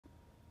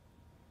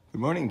Good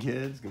morning,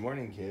 kids. Good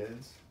morning,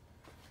 kids.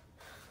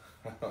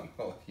 I don't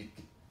know if you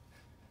can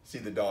see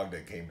the dog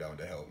that came down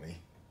to help me.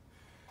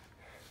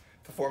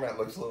 The format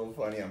looks a little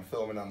funny. I'm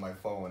filming on my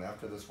phone.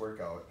 After this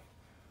workout,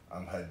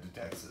 I'm headed to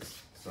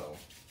Texas. So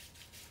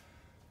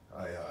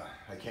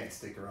I can't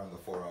stick around the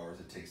 4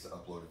 hours it takes to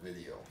upload a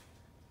video.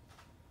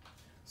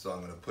 So I'm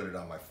going to put it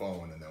on my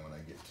phone, and then when I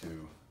get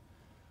to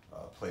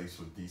a place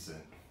with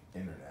decent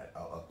internet,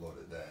 I'll upload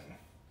it then.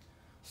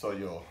 So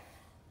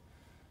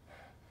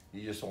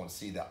you just won't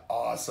see the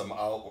awesome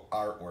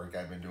artwork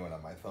I've been doing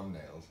on my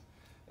thumbnails.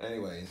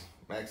 Anyways,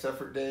 max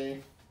effort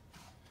day,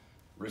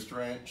 wrist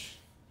wrench,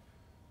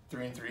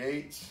 3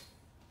 3/8,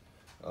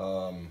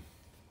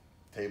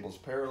 tables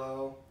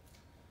parallel.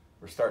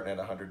 We're starting at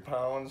 100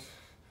 pounds.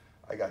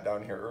 I got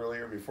down here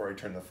earlier before I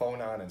turned the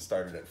phone on and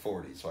started at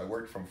 40. So I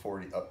worked from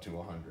 40 up to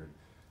 100.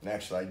 And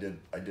actually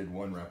I did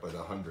one rep at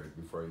 100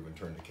 before I even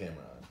turned the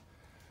camera on.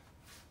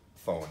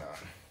 Phone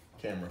on,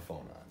 camera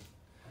phone on.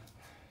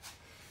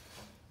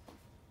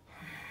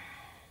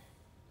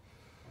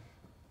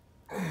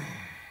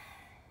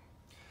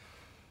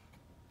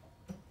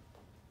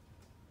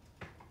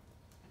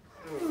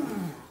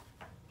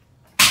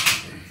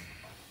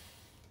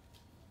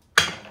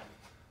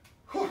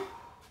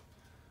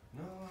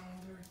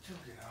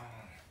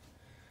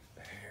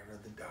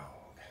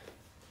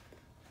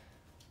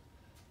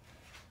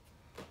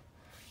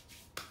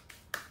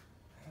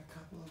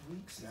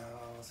 Weeks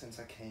now since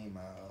I came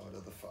out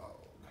of the fog.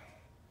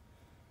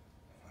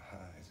 My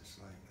highs are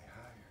slightly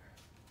higher,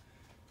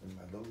 and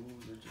my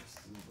lows are just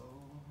as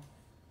low.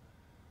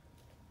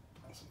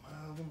 That's a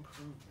mild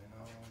improvement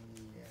on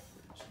the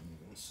average,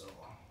 even so.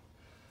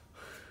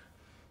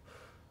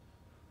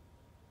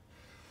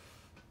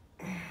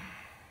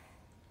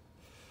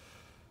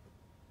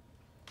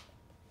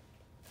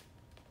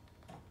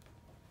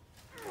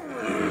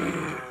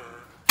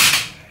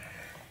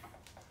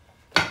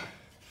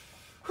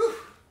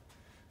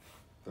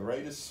 The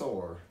right is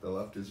sore, the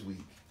left is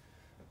weak.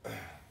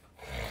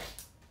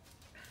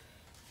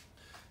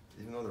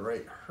 Even though the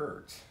right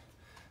hurts,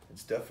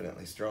 it's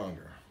definitely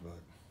stronger, but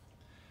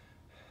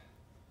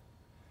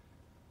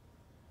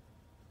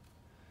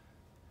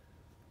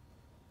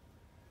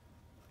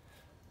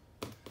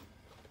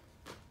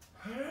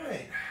all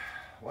right,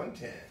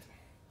 110.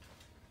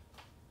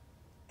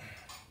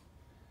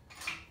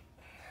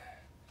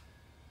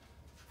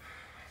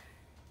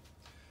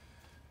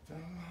 No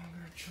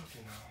longer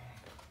choking on.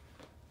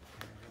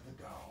 The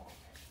dog.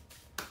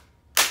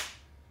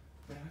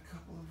 Been a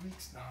couple of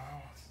weeks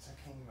now since I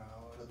came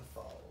out of the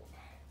fog.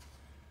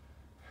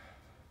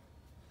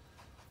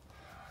 I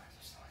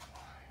just like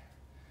why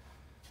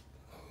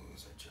the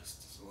lows are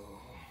just as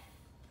low.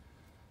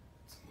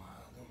 It's a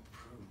mild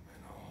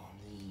improvement on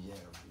the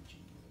average,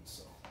 even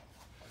so.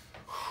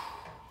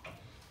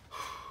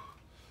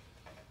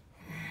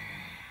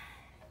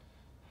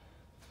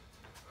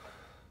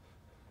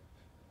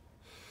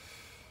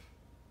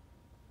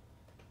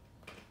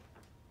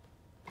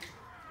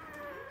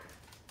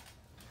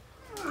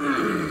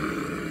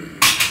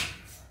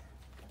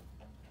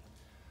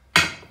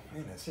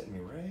 Man, that's hitting me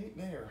right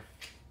there.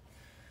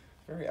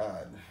 Very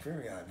odd,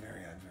 very odd,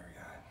 very odd, very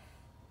odd.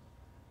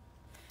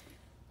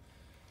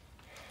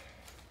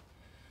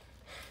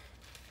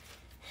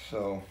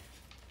 So,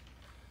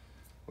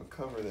 we'll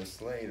cover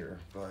this later,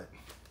 but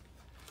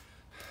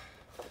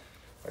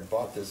I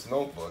bought this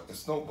notebook.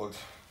 This notebook,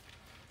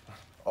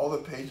 all the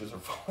pages are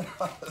falling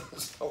out of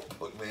this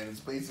notebook, man. It's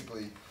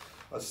basically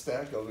a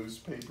stack of loose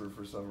paper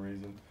for some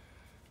reason.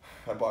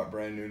 I bought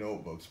brand new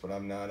notebooks, but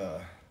I'm not,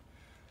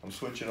 I'm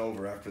switching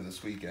over after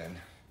this weekend.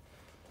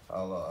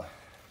 I'll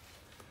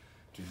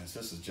do this.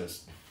 This is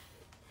just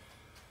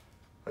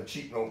a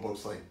cheap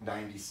notebook's like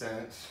 90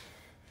 cents,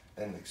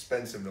 and the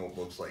expensive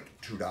notebook's like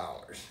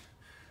 $2.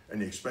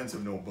 And the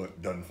expensive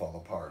notebook doesn't fall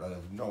apart. I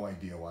have no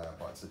idea why I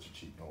bought such a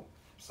cheap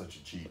such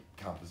a cheap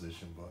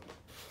composition, but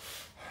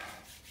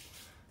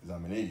because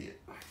I'm an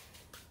idiot.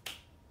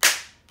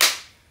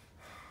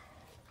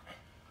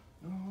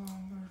 No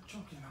longer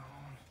choking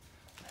on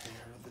the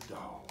hair of the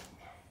dog.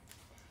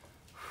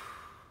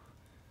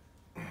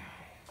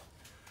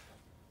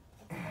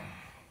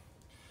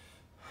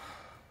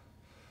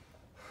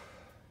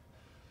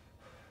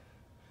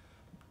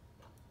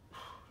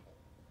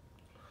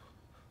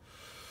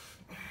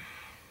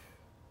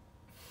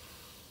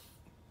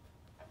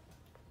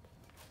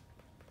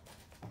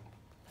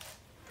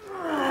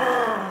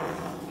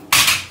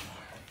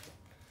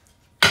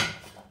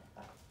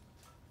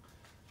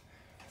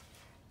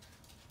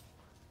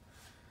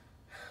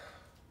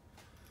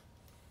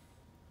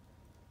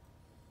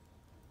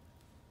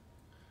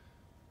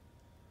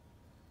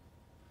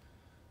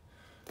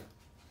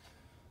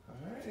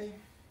 Alrighty.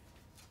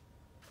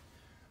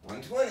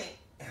 120.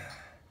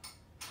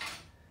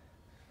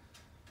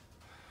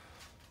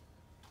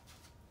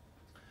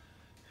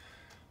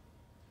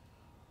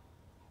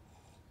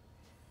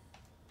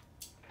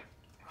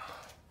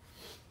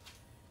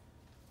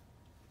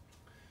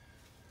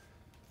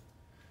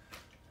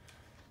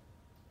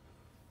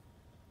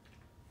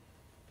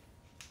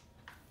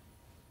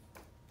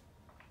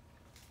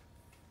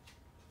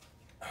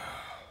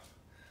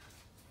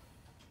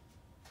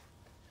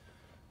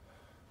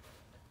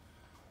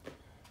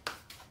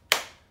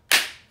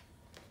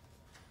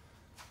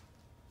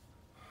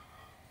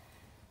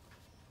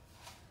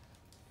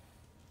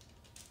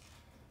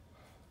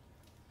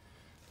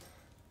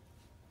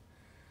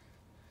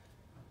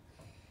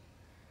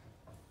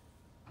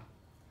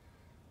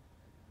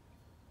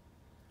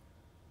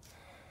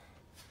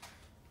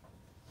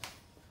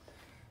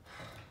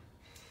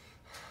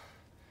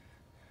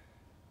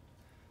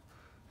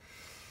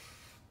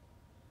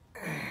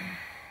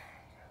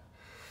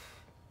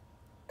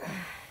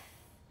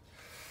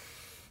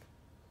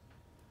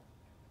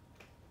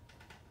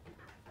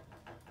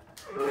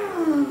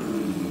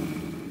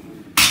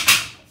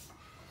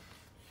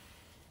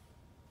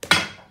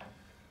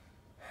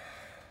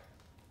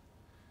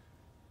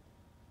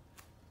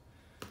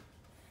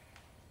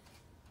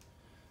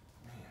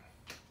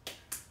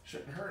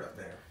 Shouldn't hurt up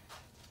there.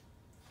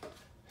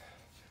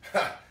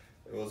 Ha!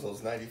 It was those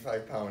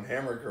 95-pound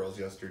hammer curls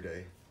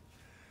yesterday.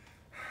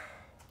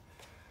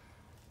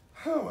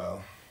 Oh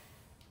well.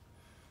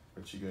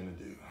 What you gonna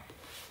do?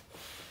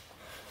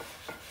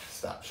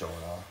 Stop showing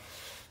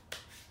off.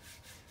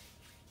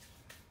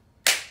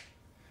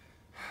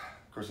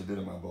 Of course, I did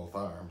them on both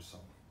arms, so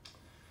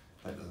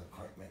that doesn't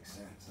quite make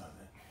sense, does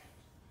it?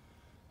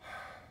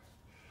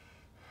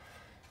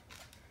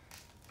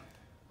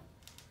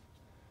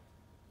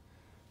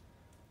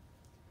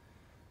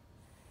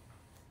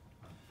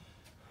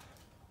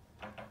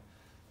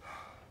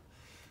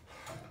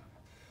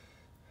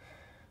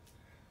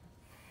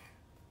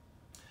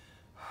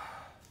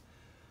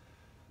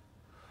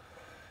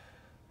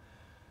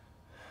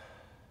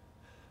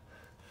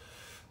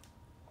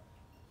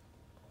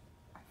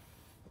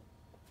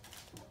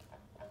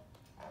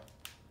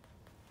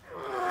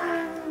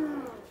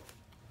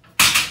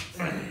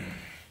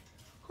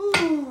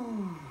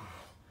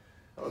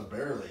 That was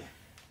barely.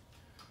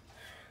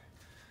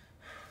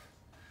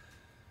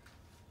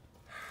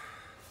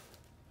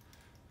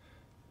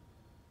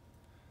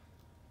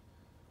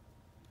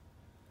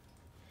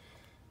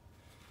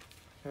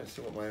 Let's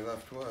see what my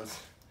left was.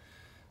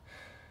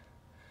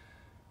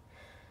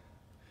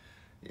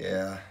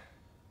 Yeah.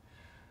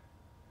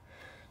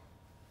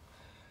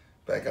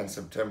 Back on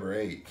September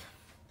 8th.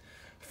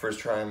 The first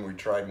time we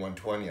tried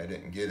 120, I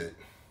didn't get it.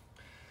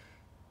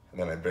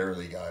 And then I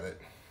barely got it.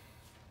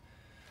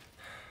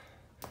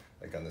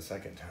 Like on the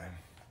second time.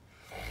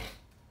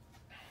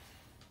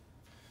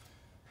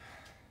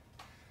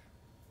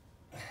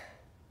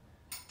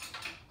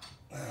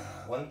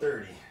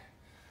 130.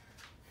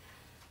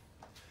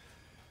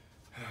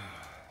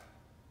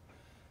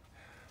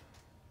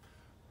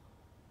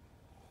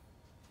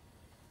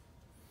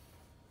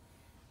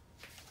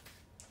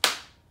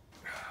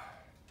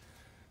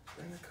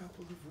 Been a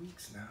couple of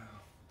weeks now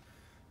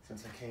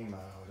since I came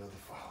out of the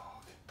fog.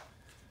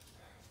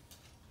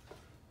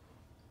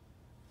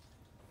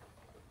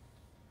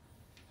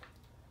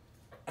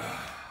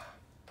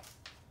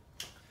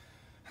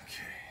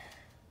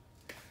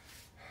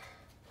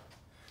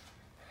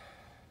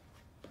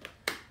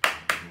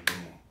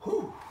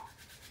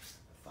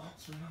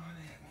 Are not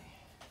at me.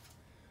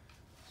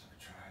 So I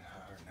tried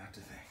hard not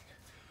to think.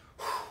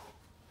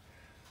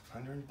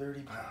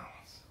 130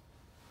 pounds.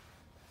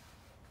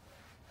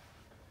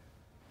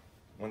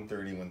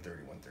 130,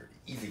 130, 130.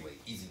 Easy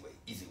weight, easy weight,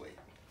 easy weight.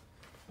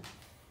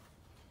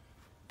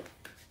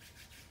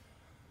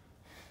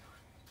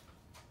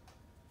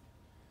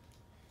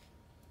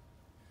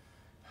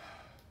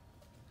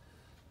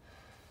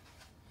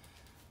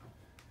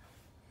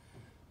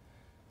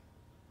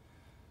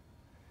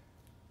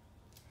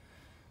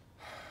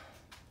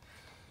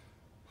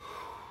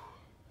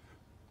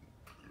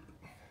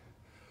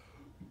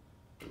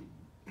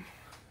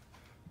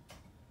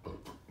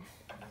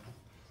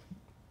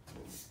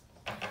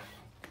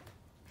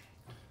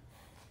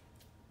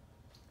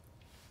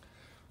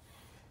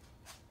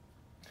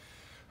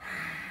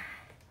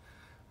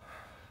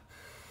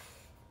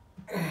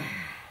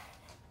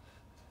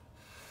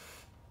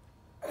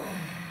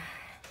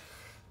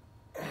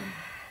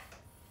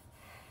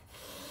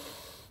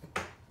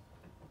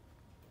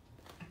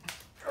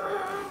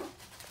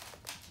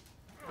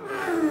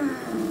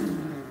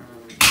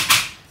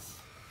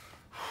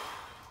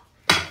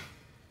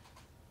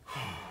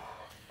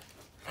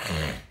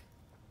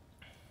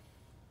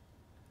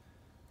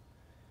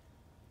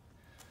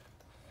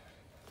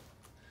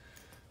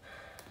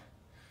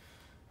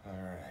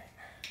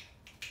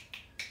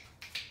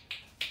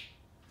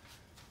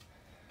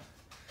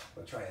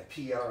 I'll try a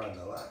PR on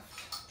the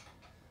left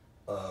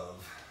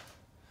of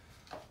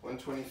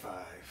 125.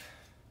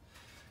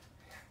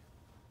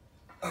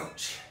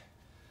 Ouch.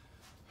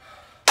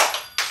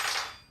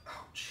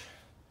 Ouch.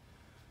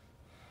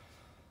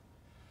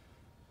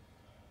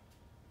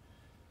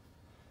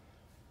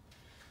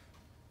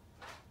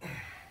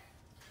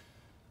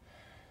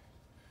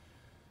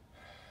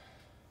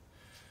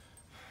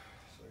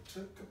 So I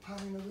took a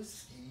pint of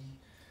whiskey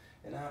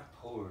and I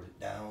poured it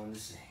down the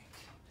sink.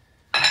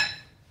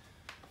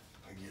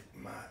 I get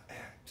my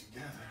act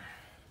together.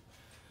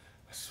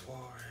 I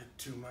swore it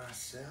to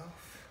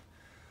myself.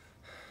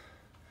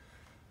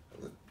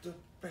 I looked up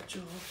at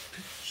your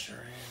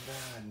picture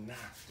and I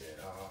knocked it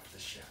off the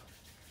shelf.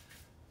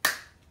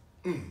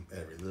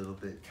 Every little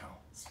bit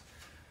counts.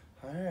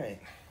 All right,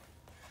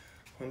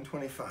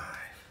 125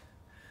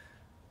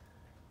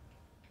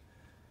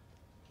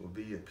 will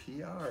be a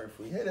PR if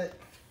we hit it.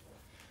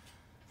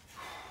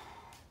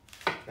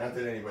 Not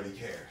that anybody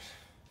cares.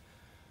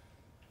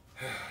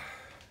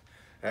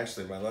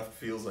 Actually, my left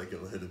feels like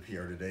it'll hit a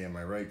PR today, and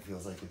my right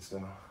feels like it's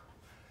gonna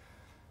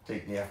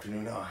take the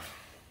afternoon off.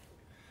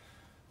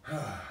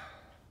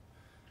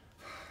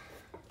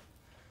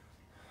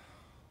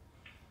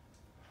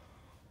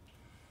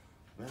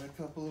 Been a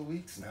couple of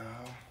weeks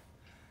now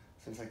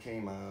since I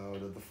came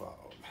out of the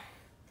fog.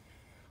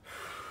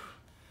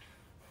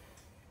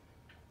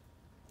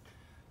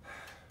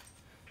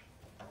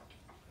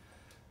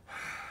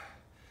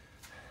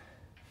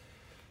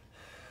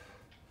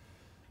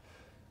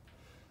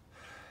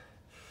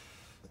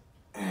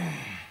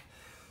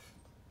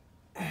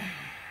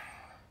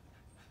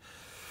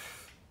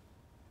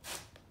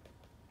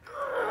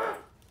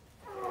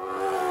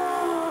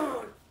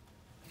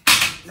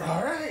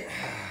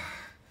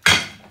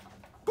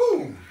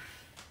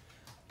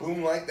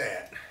 Boom, like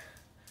that.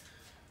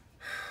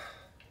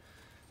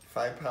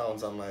 5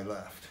 pounds on my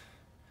left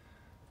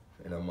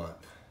in a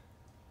month.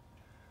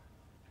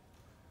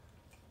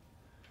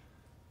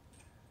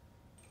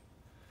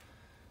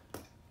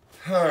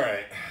 All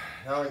right,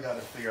 now we got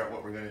to figure out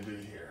what we're going to do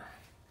here.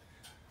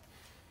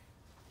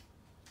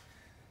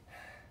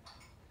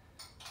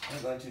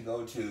 I'm going to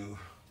go to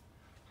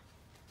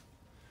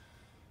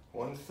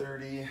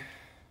 130,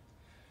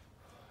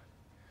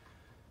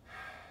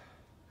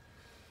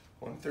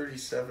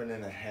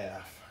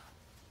 137.5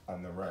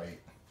 on the right.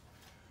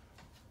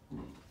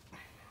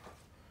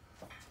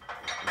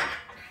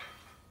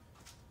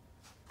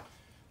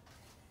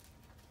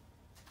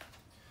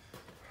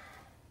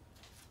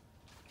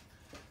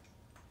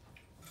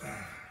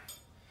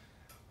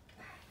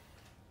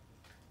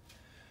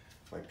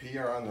 My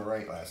PR on the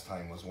right last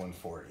time was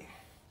 140,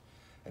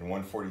 and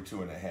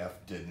 142.5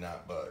 did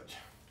not budge.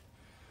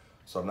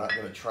 So I'm not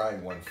going to try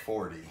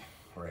 140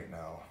 right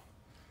now.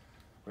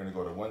 We're going to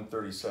go to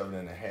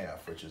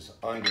 137.5, which is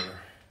under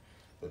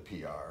the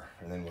PR,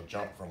 and then we'll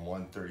jump from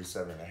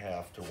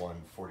 137.5 to 142.5,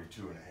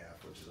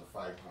 which is a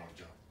 5 pound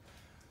jump.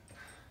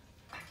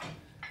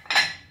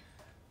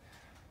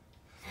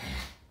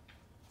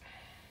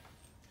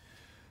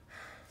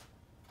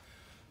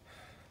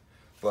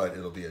 But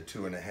it'll be a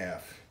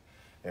 2.5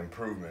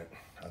 improvement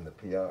on the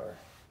PR.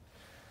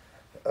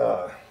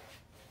 A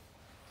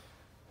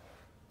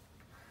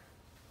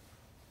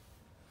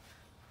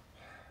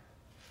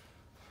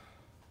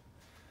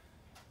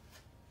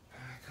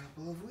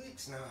couple of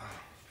weeks now.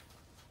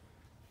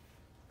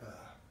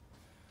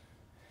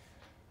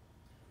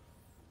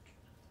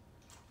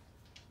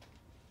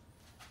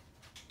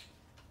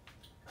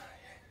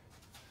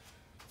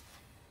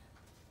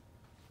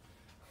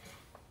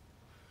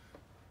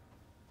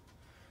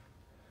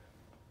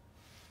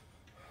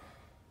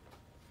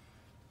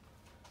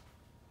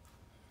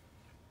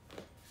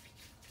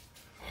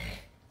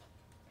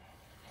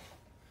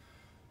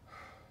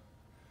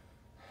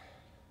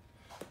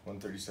 One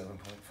 137.5.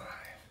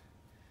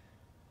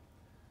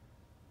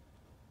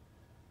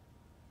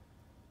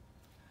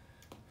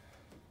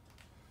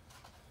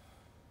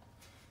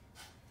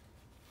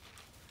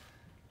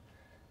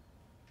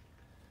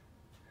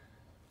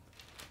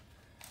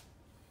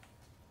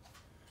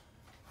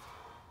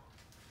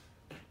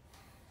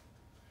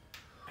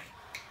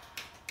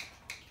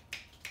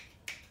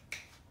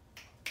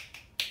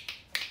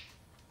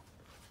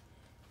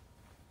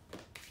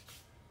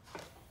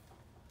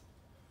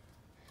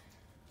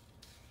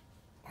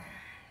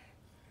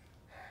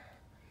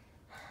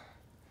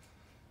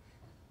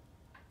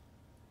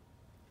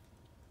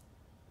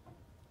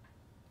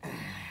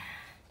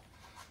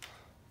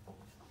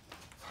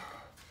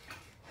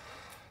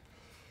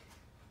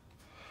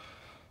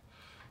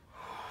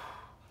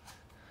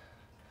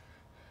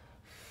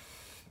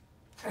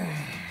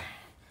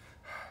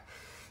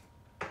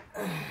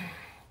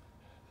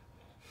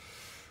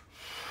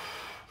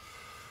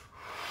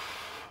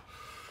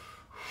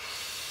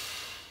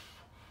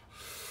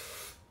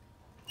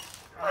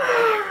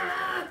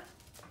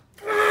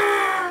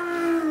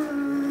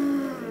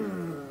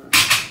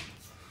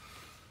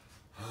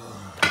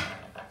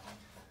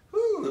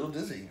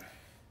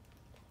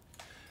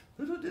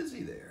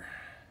 Dizzy there.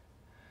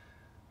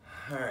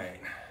 All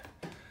right.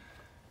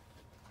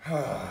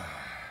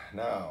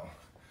 Now,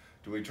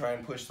 do we try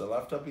and push the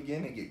left up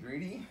again and get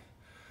greedy?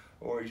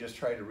 Or we just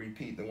try to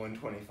repeat the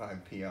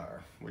 125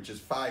 PR, which is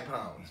 5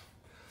 pounds.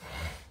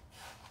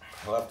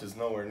 The left is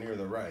nowhere near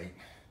the right.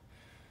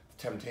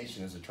 The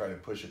temptation is to try to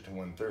push it to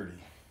 130.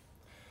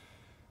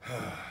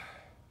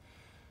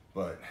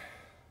 But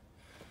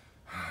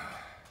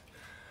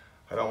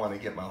I don't want to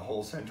get my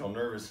whole central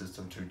nervous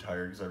system too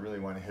tired because I really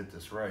want to hit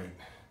this right.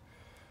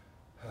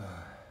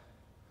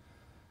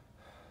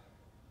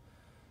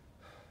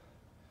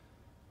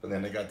 But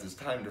then I got this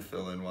time to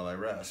fill in while I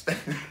rest.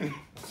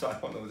 So I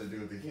don't know what to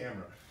do with the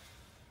camera.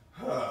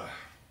 I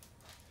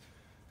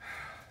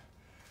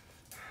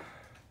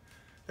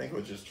think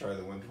we'll just try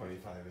the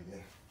 125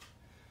 again.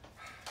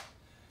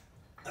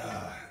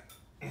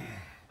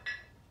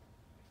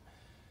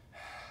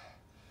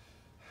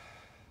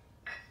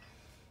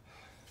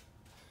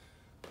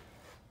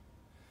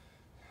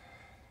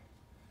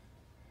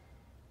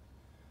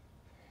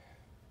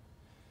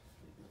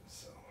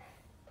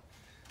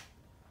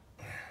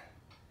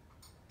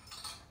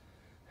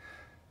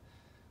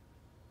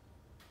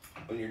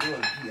 When you're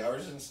doing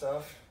PRs and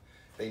stuff,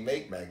 they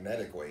make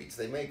magnetic weights.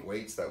 They make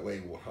weights that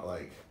weigh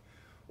like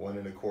 1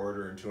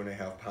 1/4 and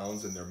 2.5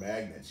 pounds, and they're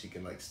magnets. You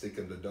can like stick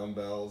them to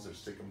dumbbells or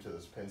stick them to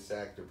this pin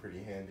stack. They're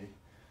pretty handy.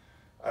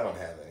 I don't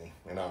have any,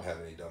 and I don't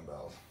have any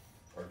dumbbells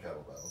or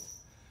kettlebells.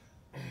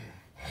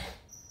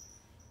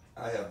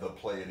 I have the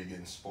Play It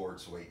Again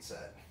Sports weight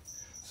set.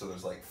 So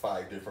there's like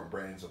 5 different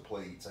brands of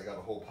plates. I got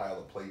a whole pile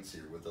of plates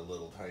here with a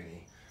little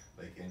tiny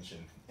like inch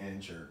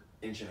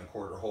and a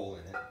quarter hole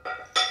in it.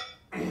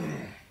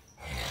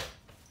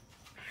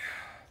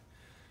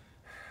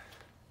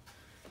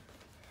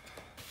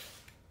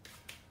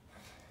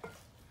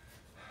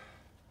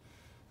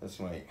 This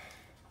might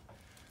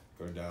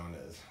go down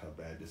as a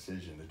bad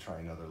decision to try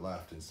another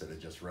left instead of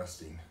just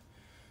resting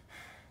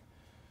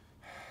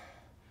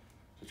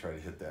to try to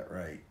hit that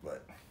right.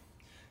 But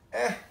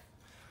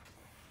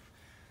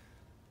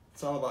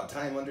it's all about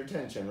time under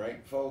tension,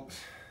 right, folks?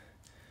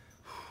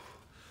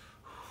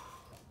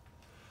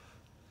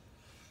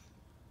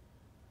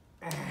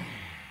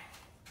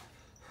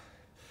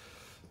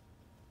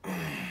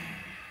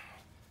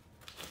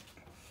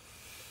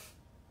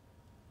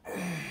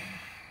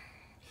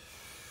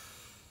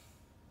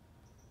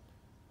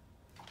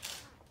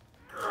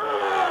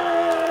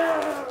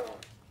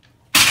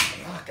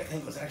 I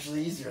think it was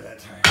actually easier that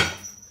time.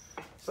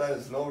 So that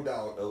is no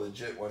doubt a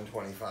legit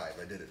 125.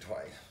 I did it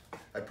twice.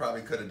 I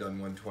probably could have done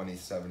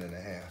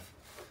 127.5.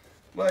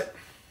 But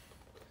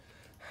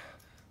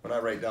when I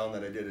write down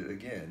that I did it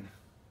again,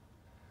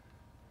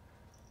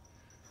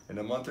 in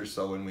a month or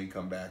so when we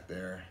come back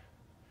there,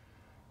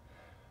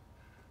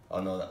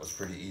 I'll know that was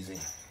pretty easy.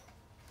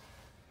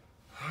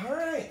 All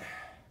right,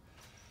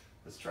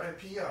 let's try a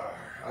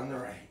PR on the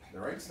right. The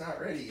right's not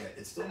ready yet.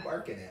 It's still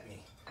barking at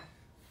me.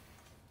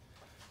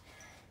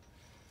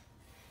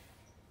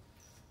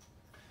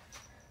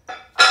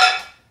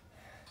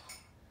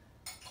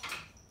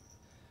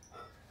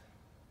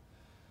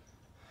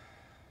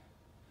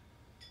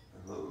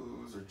 The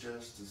lows are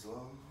just as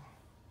low.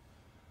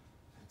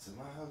 It's a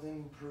mild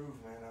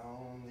improvement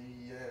on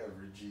the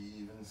average,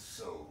 even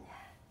so.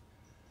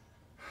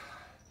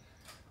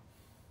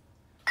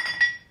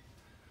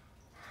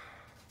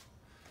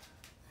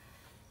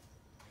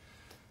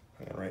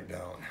 I'm gonna write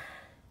down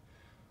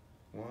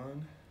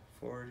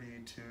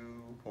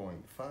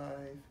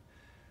 142.5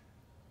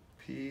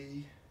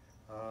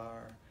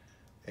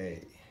 PRA,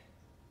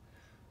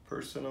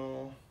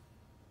 personal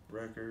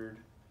record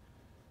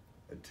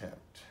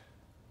attempt.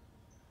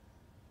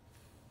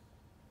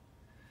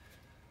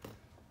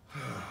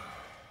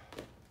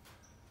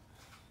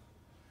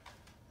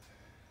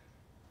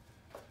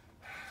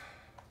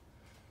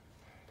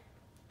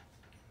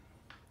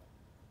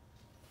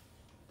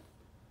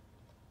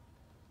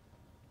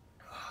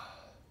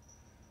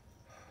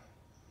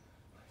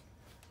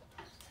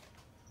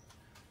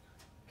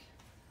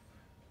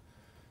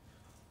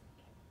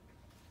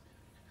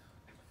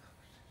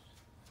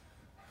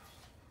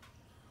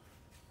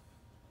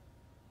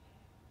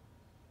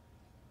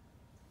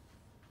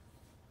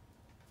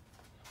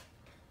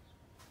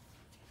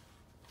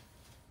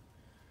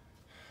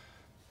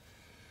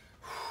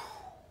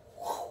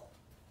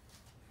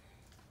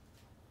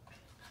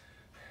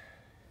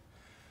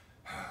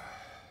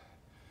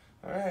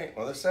 All right,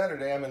 well, this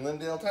Saturday I'm in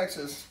Lindale,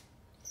 Texas.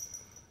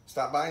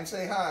 Stop by and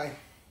say hi.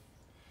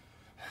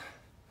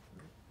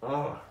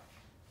 Oh.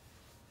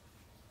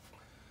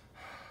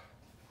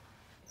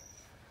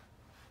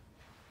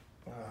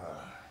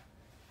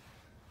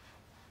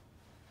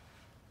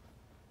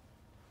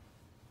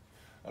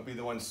 I'll be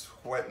the one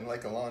sweating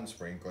like a lawn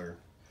sprinkler.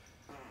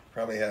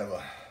 Probably have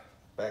a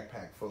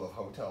backpack full of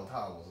hotel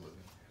towels with me.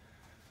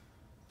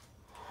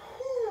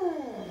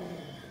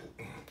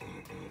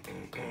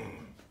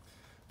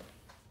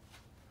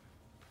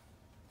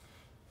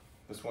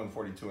 This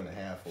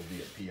 142.5 will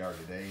be at PR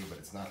today, but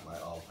it's not my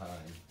all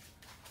time.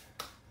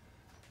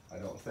 I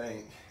don't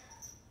think.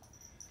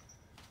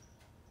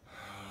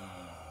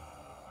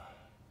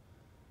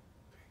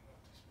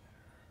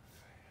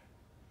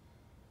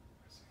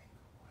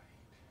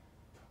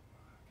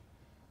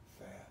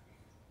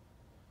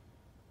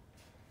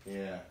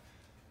 Yeah,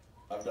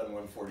 I've done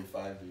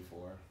 145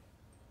 before.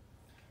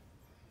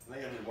 I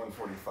think I did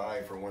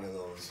 145 for one of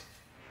those,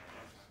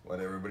 what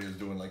everybody was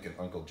doing, like an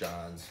Uncle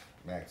John's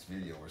Max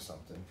video or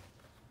something,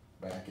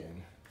 back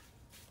in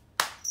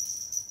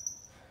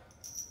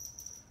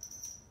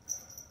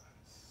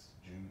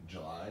June,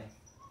 July,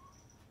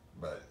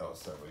 but that was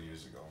several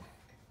years ago.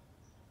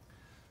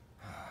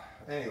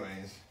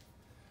 Anyways,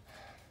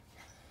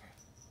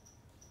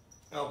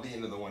 I'll be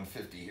into the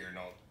 150 here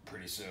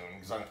pretty soon,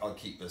 because I'll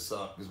keep this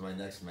up, because my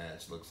next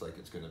match looks like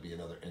it's going to be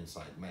another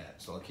inside match,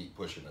 so I'll keep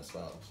pushing this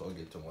up, so I'll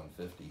get to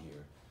 150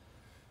 here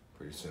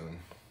pretty soon.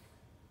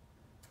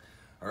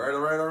 All right,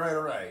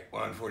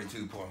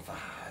 142.5,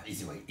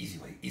 easy weight, easy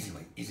weight, easy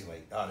weight, easy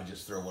weight. I ought to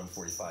just throw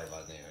 145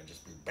 on there and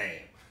just be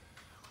bam.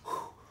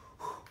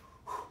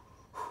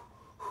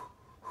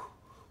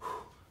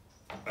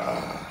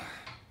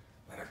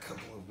 Been a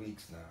couple of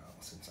weeks now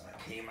since I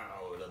came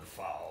out of the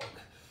fog.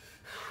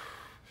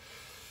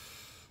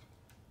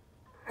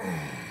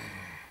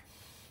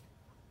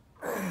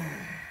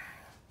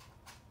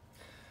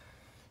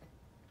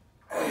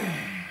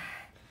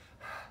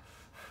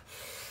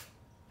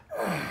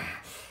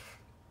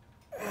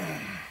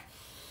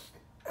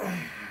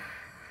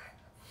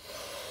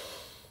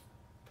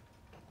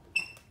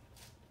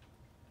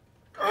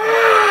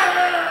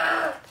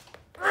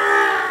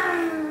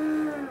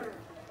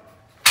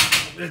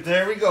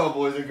 There we go,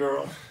 boys and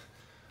girls.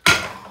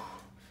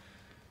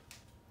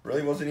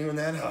 Really wasn't even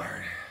that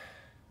hard.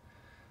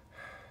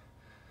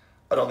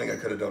 I don't think I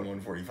could have done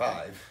 145.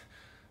 I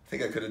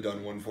think I could have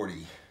done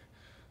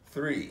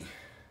 143.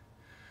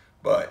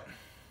 But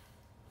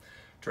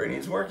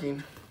training's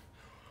working.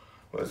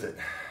 what is it,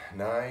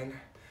 9,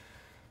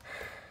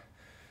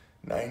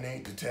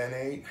 8 to 10,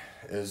 8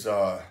 is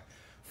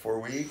 4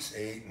 weeks,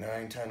 8,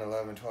 9, 10,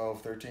 11,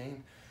 12,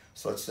 13.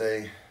 So let's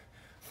say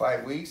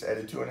 5 weeks,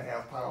 added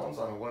 2.5 pounds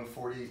on a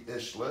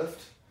 140-ish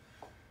lift.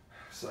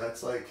 So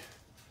that's like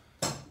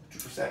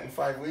 2% in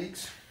 5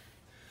 weeks.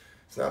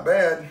 It's not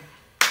bad.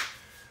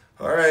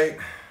 All right,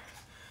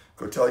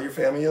 go tell your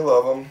family you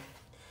love them.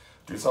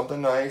 Do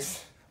something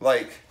nice.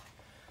 Like,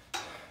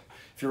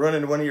 if you run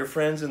into one of your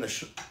friends in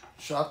the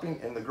shopping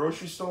in the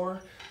grocery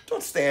store,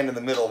 don't stand in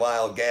the middle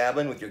aisle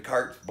gabbing with your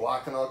cart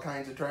blocking all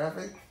kinds of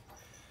traffic.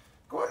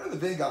 Go out to the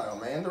big aisle,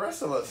 man. The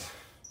rest of us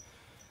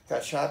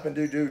got shopping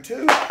to do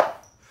too.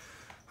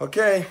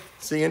 Okay,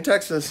 see you in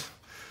Texas.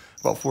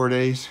 About 4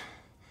 days.